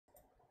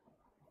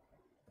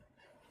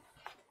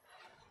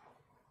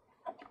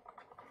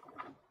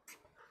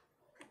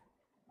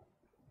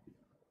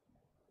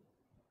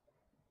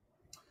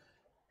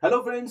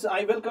Hello friends,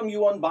 I welcome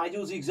you on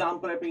BYJU'S Exam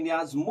Prep,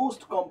 India's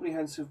most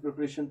comprehensive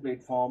preparation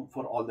platform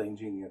for all the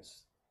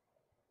engineers.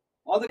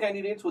 All the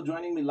candidates who are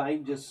joining me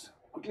live, just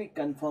quickly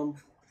confirm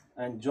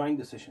and join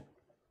the session.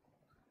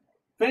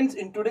 Friends,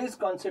 in today's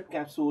concept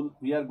capsule,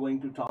 we are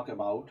going to talk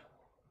about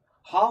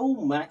how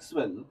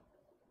Maxwell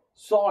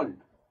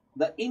solved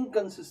the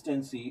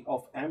inconsistency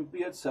of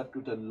Ampere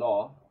Circuital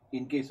Law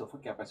in case of a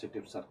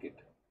capacitive circuit.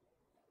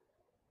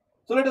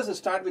 So let us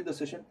start with the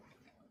session.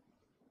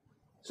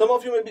 Some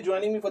of you may be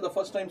joining me for the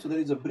first time, so there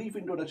is a brief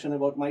introduction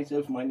about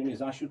myself. My name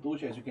is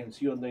Ashutosh. As you can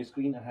see on the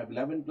screen, I have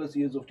 11 plus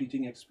years of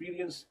teaching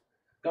experience,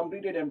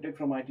 completed MTech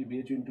from IT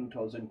BYJU in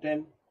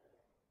 2010.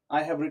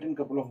 I have written a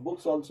couple of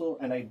books also,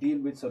 and I deal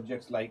with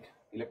subjects like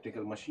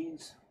electrical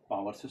machines,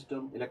 power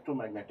system,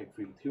 electromagnetic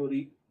field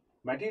theory,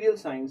 material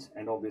science,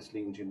 and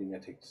obviously engineering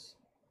ethics.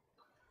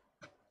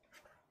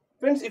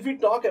 Friends, if we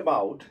talk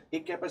about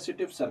a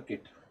capacitive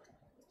circuit,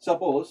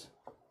 suppose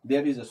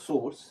there is a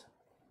source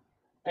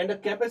and a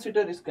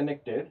capacitor is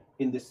connected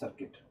in this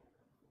circuit.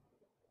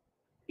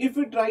 If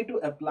we try to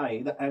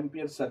apply the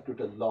Ampere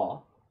Circuital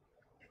Law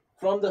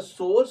from the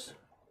source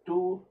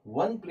to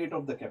one plate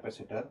of the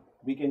capacitor,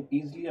 we can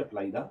easily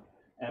apply the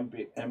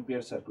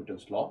Ampere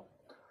Circuital Law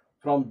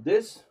from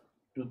this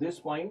to this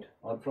point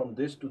or from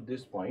this to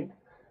this point,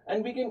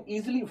 and we can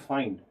easily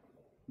find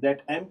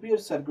that Ampere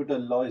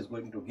Circuital Law is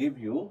going to give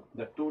you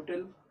the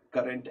total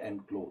current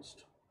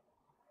enclosed.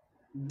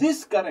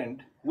 This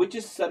current which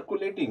is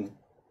circulating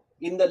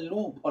in the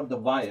loop or the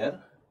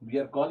wire, we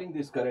are calling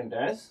this current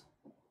as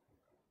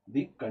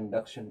the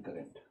conduction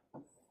current.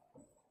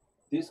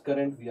 This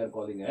current we are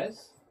calling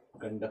as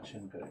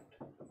conduction current.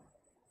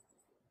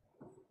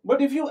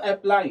 But if you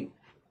apply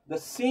the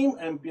same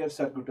Ampere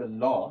Circuital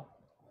Law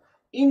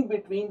in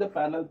between the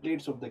parallel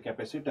plates of the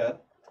capacitor,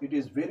 it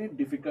is very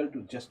difficult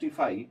to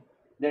justify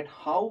that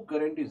how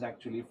current is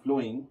actually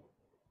flowing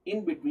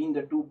in between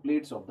the two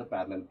plates of the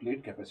parallel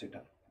plate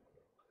capacitor.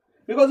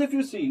 Because if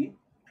you see,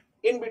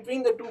 in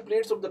between the two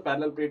plates of the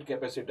parallel plate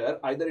capacitor,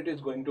 either it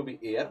is going to be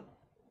air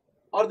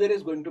or there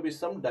is going to be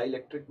some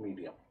dielectric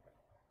medium.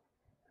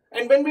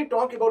 And when we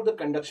talk about the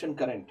conduction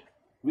current,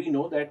 we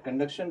know that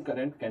conduction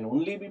current can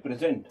only be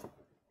present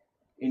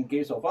in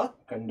case of a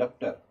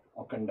conductor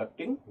or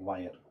conducting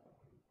wire.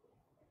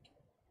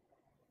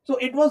 So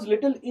it was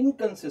little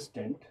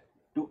inconsistent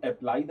to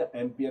apply the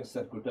Ampere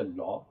Circuital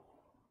Law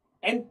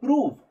and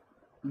prove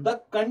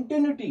the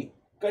continuity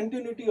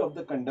of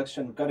the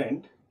conduction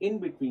current in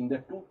between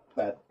the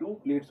two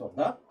plates of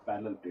the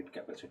parallel plate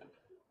capacitor.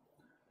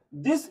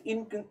 This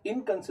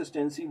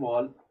inconsistency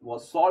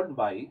was solved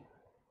by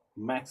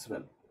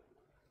Maxwell.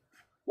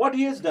 What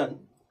he has done,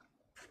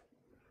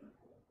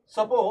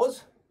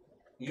 suppose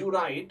you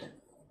write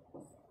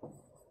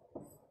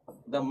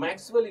the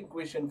Maxwell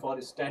equation for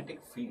a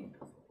static field.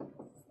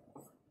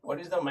 What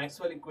is the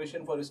Maxwell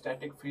equation for a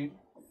static field?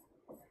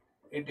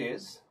 It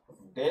is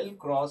del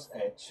cross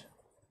H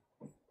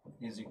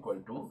is equal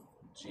to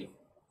J,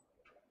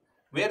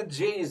 where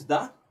J is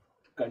the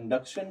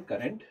conduction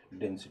current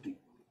density.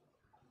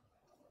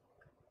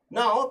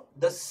 Now,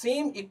 the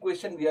same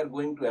equation we are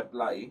going to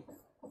apply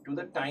to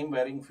the time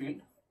varying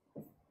field.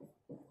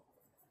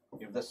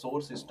 If the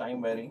source is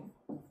time varying,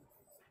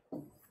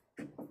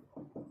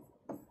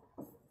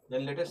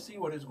 then let us see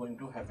what is going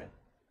to happen.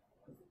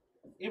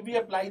 If we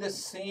apply the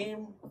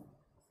same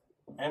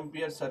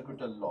Ampere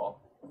Circuital Law,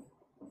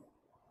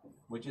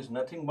 which is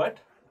nothing but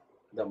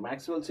the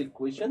Maxwell's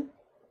equation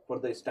for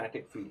the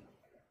static field,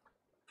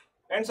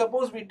 and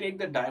suppose we take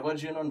the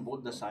diversion on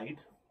both the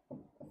sides,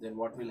 then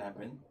what will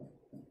happen?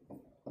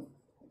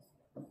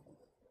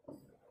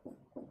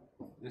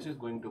 This is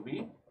going to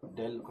be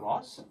del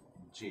cross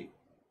J.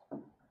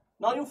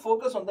 Now you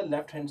focus on the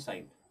left hand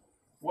side.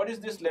 What is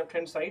this left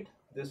hand side?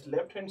 This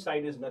left hand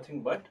side is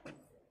nothing but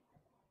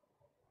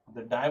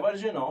the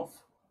diversion of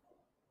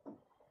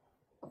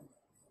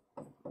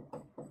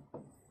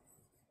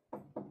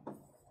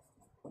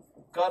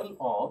curl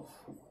of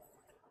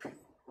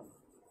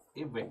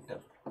a vector.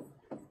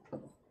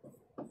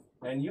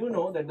 And you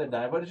know that the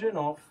diversion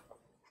of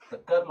the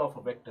curl of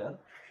a vector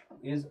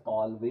is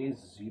always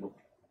 0.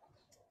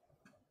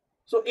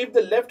 So if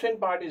the left hand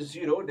part is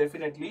 0,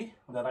 definitely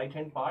the right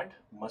hand part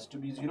must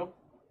be 0.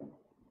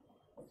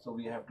 So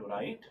we have to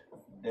write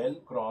del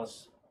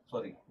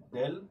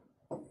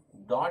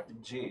dot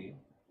J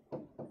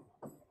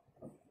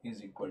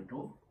is equal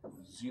to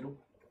 0.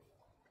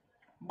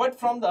 But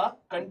from the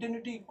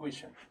continuity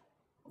equation,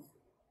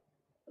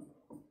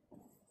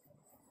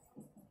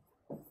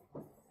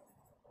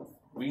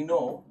 we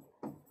know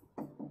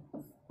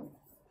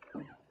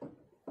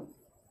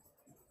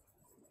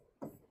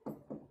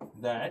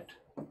that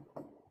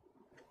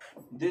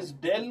this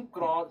del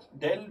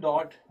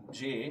dot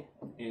J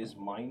is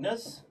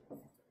minus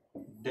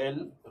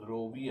del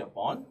rho V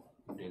upon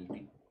del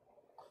T.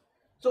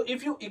 So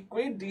if you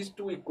equate these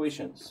two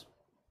equations,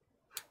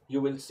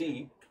 you will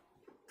see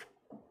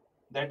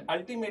that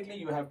ultimately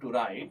you have to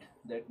write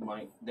that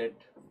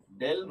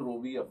del rho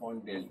V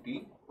upon del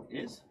T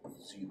is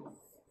 0.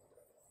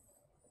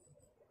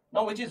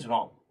 Now, which is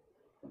wrong?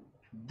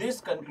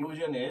 this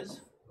conclusion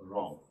is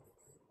wrong.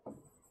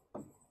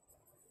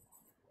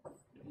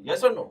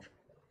 Yes or no?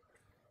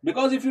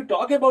 Because if you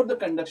talk about the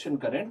conduction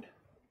current,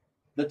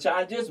 the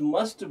charges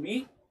must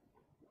be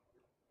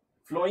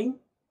flowing,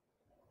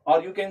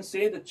 or you can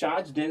say the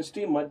charge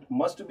density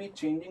must be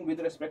changing with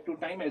respect to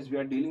time, as we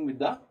are dealing with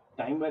the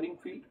time varying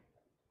field.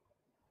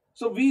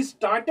 So we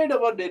started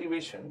our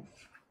derivation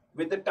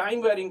with the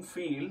time varying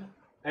field,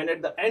 and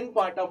at the end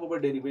part of our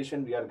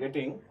derivation we are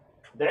getting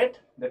that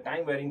the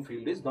time varying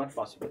field is not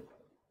possible.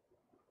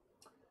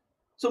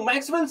 So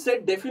Maxwell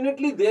said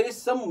definitely there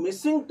is some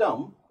missing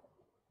term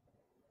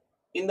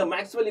in the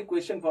Maxwell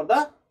equation for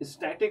the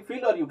static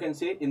field, or you can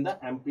say in the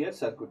Ampere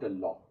Circuital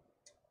Law.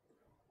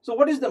 So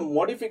what is the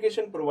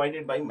modification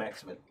provided by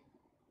Maxwell?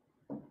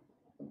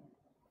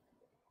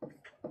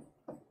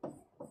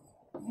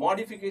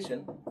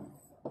 Modification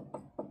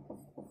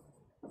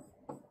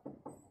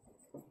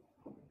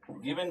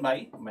given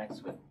by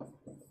Maxwell.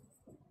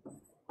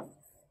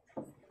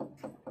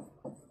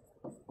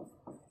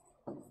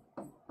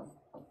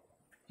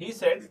 He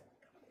said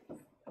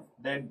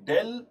that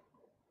del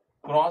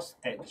cross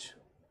H,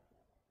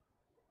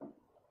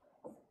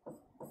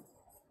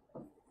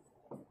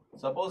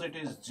 suppose it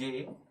is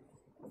J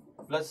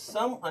plus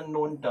some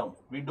unknown term.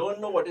 We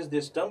don't know what is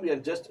this term. We are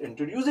just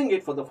introducing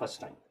it for the first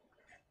time.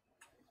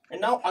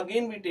 And now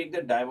again we take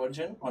the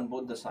divergence on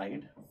both the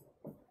side.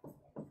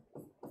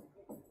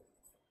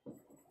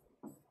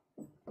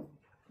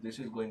 This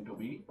is going to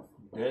be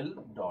del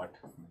dot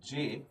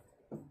J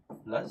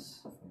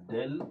plus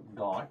del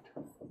dot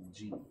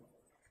G.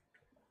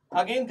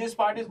 Again this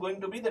part is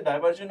going to be the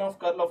divergence of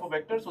curl of a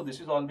vector. So this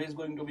is always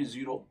going to be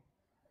 0.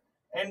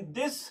 And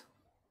this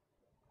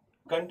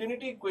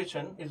continuity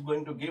equation is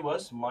going to give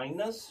us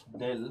minus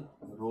del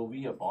rho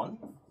v upon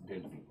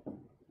del t.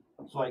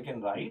 So I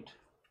can write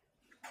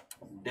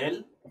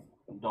del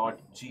dot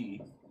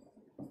G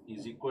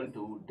is equal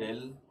to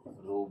del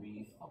rho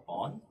v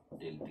upon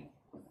del t.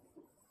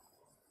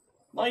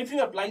 Now if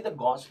you apply the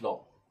Gauss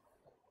law,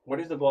 what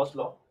is the Gauss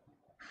law?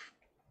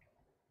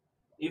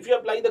 If you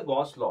apply the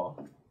Gauss law,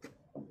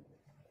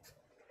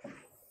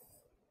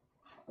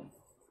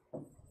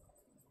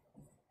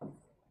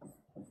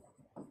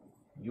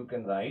 you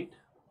can write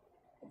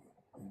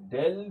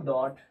del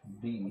dot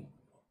D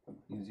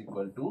is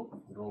equal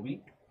to rho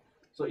v.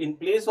 So in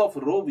place of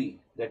rho v,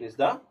 that is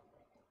the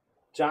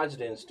charge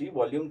density,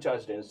 volume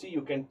charge density,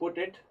 you can put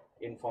it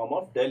in form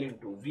of del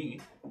into v.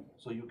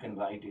 So you can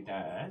write it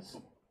as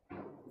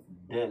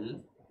del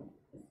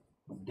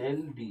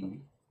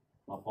D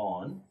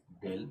upon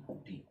del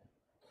T.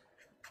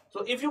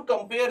 So if you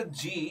compare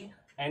G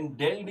and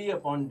del D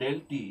upon del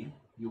T,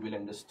 you will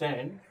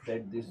understand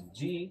that this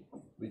G,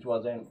 which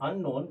was an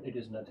unknown, it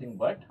is nothing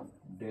but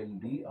del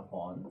D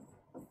upon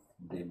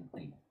del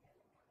T.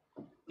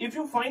 If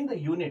you find the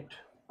unit,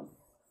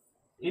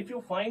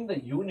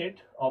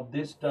 of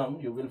this term,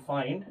 you will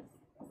find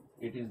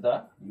it is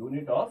the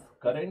unit of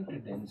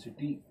current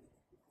density,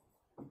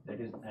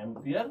 that is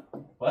ampere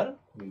per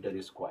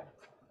meter square.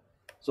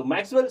 So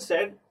Maxwell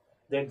said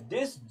that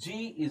this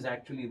G is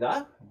actually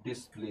the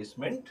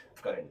displacement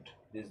current.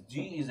 This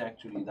G is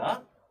actually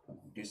the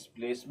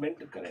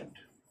displacement current.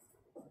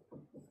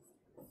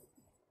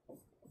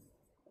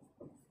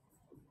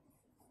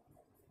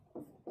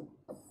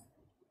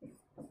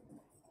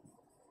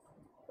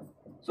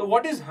 So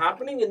what is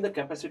happening in the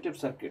capacitive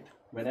circuit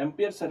when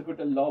Ampere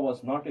Circuital Law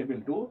was not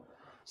able to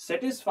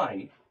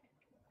satisfy?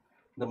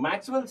 The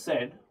Maxwell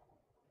said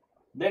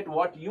that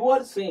what you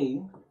are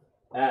saying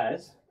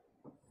as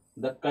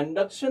the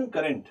conduction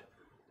current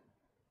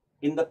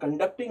in the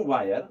conducting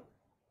wire,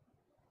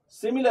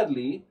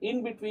 similarly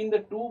in between the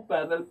two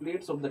parallel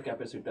plates of the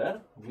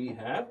capacitor, we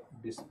have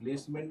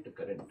displacement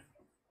current.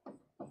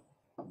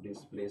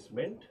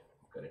 Displacement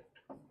current.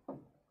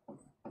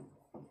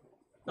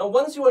 Now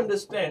once you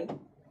understand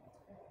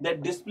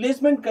that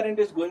displacement current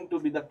is going to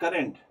be the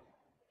current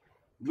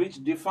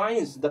which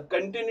defines the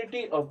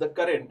continuity of the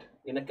current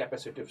in a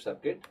capacitive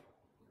circuit,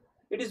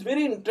 it is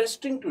very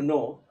interesting to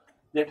know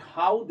that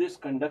how this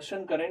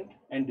conduction current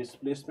and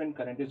displacement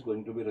current is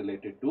going to be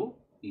related to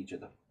each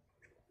other.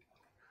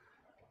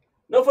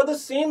 Now for the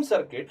same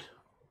circuit,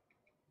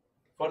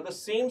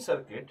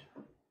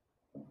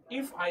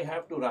 if I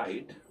have to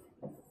write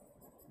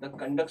the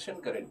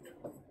conduction current,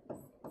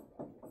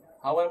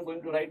 how I am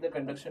going to write the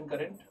conduction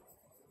current?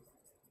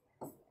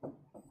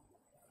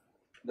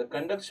 The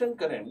conduction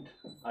current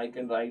I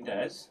can write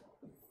as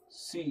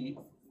C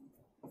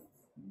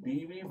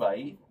dV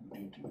by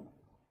dt.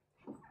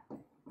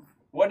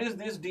 What is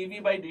this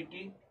dV by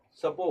dt?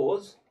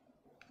 Suppose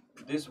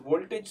this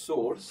voltage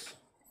source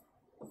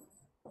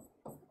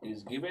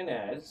is given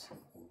as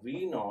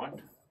V0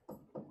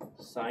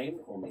 sine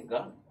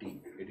omega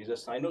t. It is a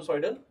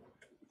sinusoidal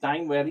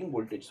time varying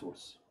voltage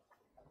source.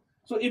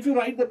 So if you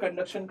write the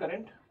conduction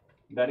current,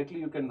 directly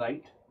you can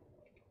write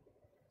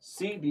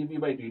C dV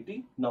by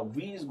dt. Now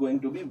V is going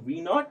to be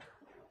V0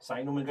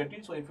 sine omega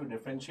t. So if you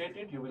differentiate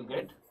it, you will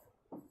get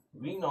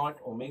V0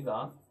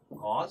 omega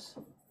cos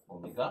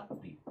omega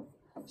t.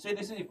 Say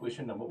this is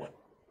equation number 1.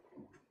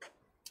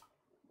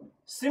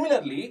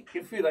 Similarly,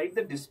 if we write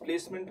the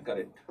displacement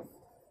current,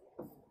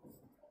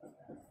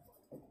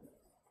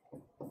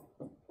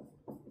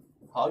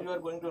 how you are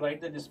going to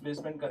write the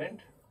displacement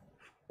current?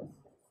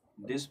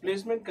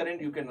 Displacement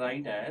current you can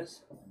write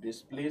as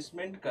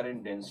displacement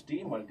current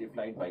density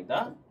multiplied by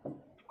the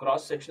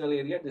cross-sectional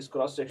area. This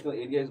cross-sectional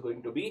area is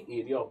going to be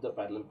area of the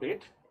parallel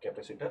plate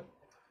capacitor.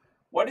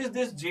 What is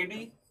this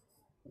JD?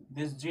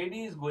 This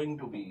JD is going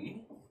to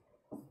be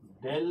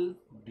del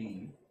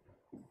D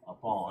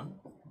upon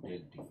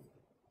del T.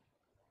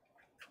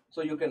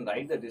 So you can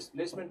write the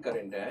displacement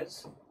current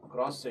as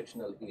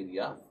cross-sectional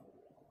area.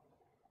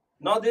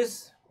 Now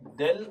this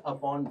del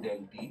upon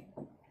del T,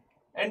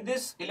 and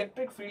this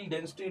electric field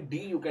density D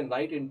you can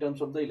write in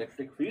terms of the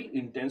electric field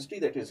intensity,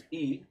 that is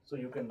E. So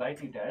you can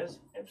write it as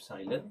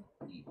epsilon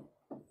E.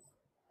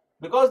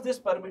 Because this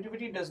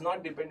permittivity does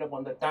not depend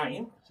upon the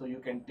time, so you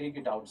can take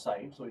it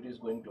outside. So it is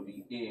going to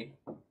be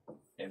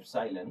A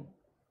epsilon,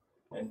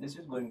 and this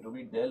is going to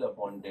be del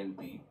upon del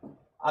B.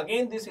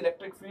 Again, this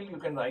electric field you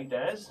can write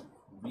as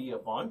V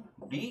upon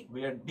D,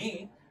 where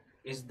D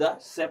is the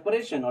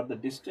separation or the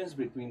distance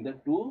between the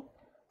two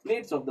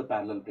plates of the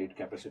parallel plate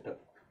capacitor.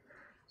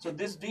 So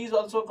this D is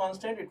also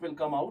constant, it will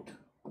come out.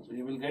 So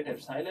you will get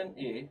epsilon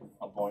A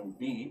upon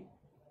D,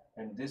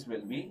 and this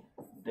will be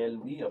del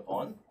V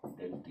upon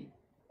del T.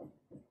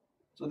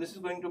 So this is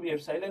going to be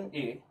epsilon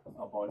A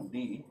upon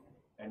D,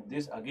 and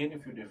this again,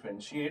 if you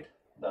differentiate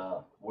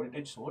the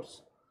voltage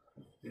source,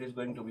 it is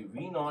going to be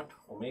V naught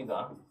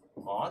omega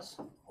cos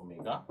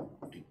omega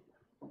T.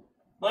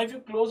 Now if you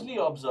closely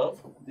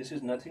observe, this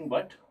is nothing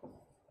but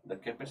the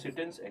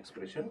capacitance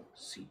expression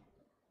C.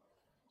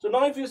 So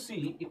now if you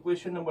see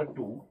equation number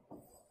 2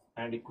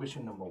 and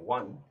equation number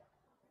 1,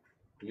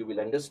 you will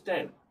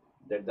understand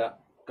that the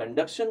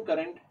conduction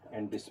current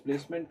and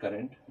displacement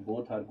current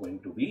both are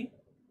going to be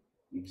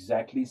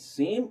exactly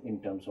same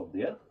in terms of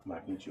their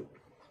magnitude.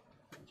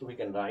 So we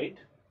can write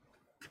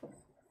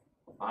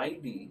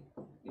ID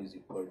is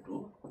equal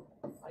to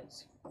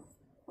IC.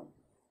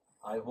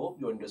 I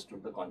hope you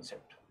understood the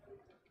concept.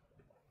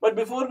 But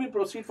before we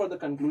proceed for the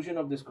conclusion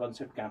of this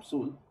concept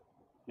capsule,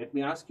 let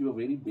me ask you a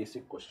very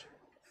basic question.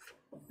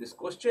 This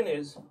question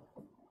is,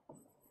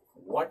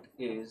 what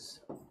is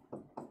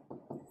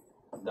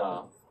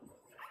the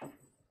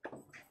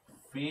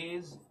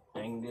phase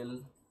angle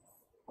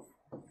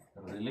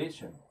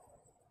relation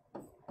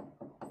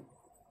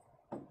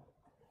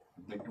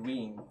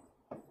between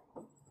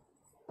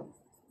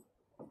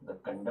the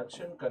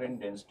conduction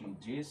current density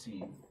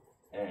JC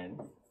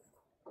and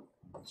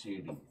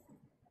JD?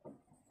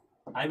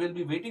 I will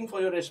be waiting for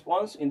your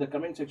response in the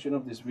comment section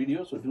of this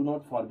video, so do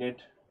not forget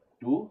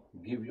to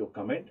give your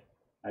comment.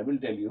 I will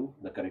tell you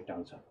the correct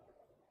answer.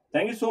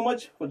 Thank you so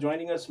much for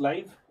joining us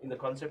live in the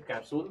concept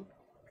capsule.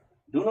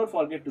 Do not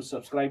forget to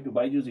subscribe to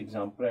BYJU'S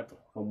Exam Prep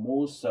for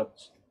more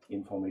such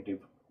informative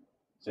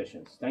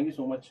sessions. Thank you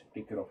so much.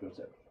 Take care of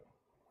yourself.